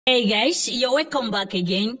Hey guys, you're welcome back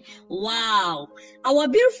again. Wow. Our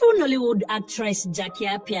beautiful Nollywood actress Jackie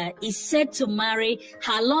Appiah is set to marry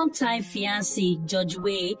her longtime fiancé George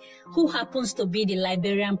Weah, who happens to be the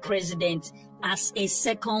Liberian president, as a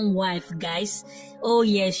second wife, guys. Oh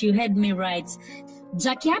yes, you heard me right.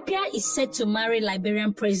 Jackie Appiah is set to marry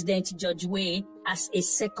Liberian President George Weah as a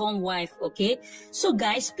second wife, okay? So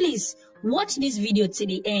guys, please watch this video to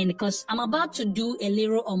the end because I'm about to do a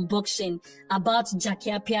little unboxing about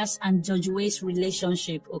Jackie Appiah's and George Weah's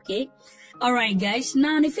relationship, okay? All right, guys.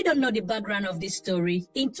 Now, if you don't know the background of this story,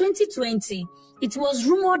 in 2020, it was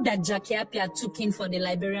rumored that Jackie Appiah took in for the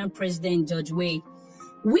Liberian President George Weah,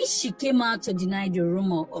 which she came out to deny the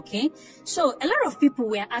rumor, okay? So a lot of people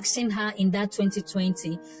were asking her in that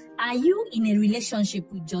 2020, are you in a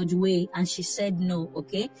relationship with George Weah? And she said no,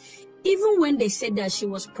 okay? Even when they said that she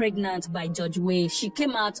was pregnant by George Weah, she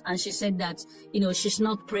came out and she said that, she's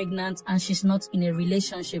not pregnant and she's not in a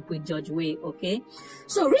relationship with George Weah, okay?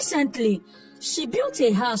 So recently, she built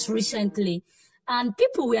a house recently, and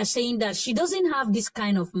people were saying that she doesn't have this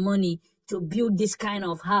kind of money to build this kind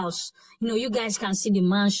of house. You guys can see the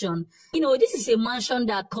mansion. This is a mansion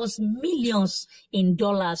that costs millions in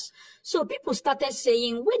dollars. So people started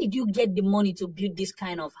saying, where did you get the money to build this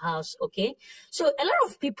kind of house? Okay. So a lot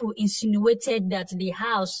of people insinuated that the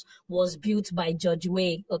house was built by George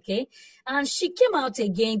Weah. Okay. And she came out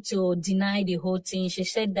again to deny the whole thing. She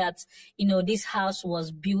said that, this house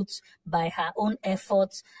was built by her own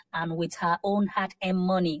efforts and with her own hard-earned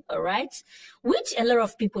money. All right. Which a lot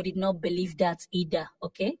of people did not believe that either.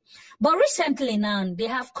 Okay. But recently now, they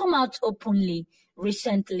have come out openly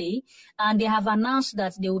recently, and they have announced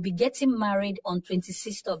that they will be getting married on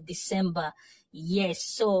 26th of December. Yes,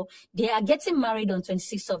 so they are getting married on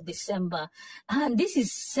 26th of December, and this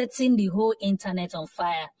is setting the whole internet on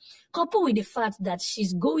fire, coupled with the fact that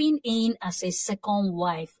she's going in as a second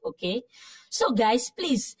wife, okay? So guys,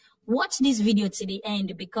 please watch this video to the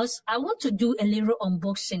end because I want to do a little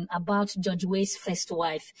unboxing about George Weah's first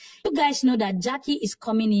wife. You guys know that Jackie is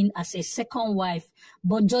coming in as a second wife,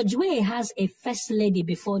 but George Weah has a first lady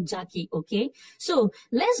before Jackie, okay? So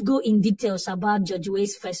let's go in details about George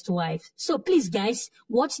Weah's first wife. So please guys,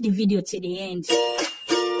 watch the video to the end.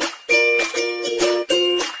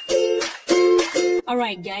 All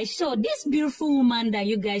right guys, so this beautiful woman that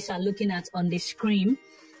you guys are looking at on the screen,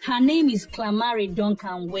 her name is Clamary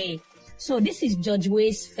Duncan Weah. So this is George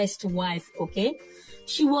Weah's first wife, okay?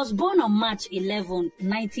 She was born on March 11,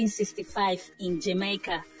 1965 in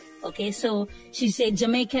Jamaica, okay? So she's a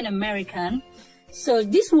Jamaican American. So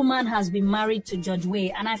this woman has been married to George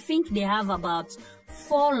Weah, and I think they have about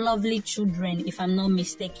 4 lovely children, if I'm not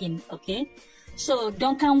mistaken, okay? So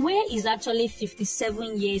Duncan Weah is actually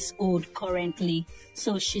 57 years old currently.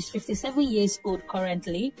 So she's 57 years old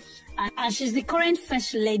currently, and she's the current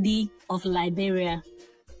First Lady of Liberia.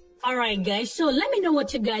 All right, guys. So let me know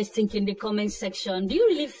what you guys think in the comment section. Do you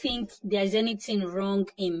really think there's anything wrong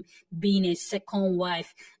in being a second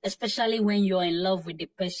wife, especially when you're in love with the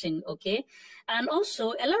person, okay? And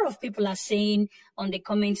also, a lot of people are saying on the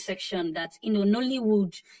comment section that,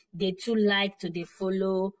 Nollywood, they too like to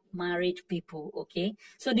follow married people, okay?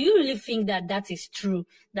 So do you really think that that is true,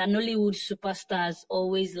 that Nollywood superstars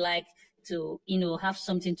always like to, have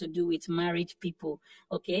something to do with married people,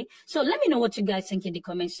 okay? So let me know what you guys think in the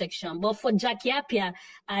comment section. But for Jackie Appiah,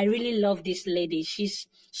 I really love this lady. She's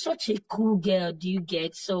such a cool girl, do you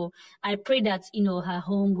get? So I pray that, her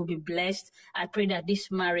home will be blessed. I pray that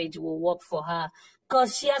this marriage will work for her,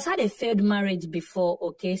 because she has had a failed marriage before,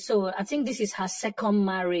 okay? So I think this is her second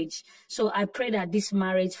marriage. So I pray that this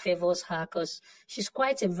marriage favors her because she's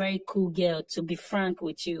quite a very cool girl, to be frank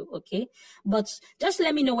with you, okay? But just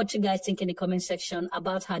let me know what you guys think in the comment section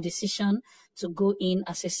about her decision to go in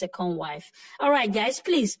as a second wife. All right, guys,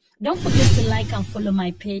 please don't forget to like and follow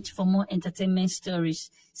my page for more entertainment stories.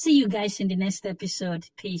 See you guys in the next episode.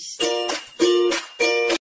 Peace.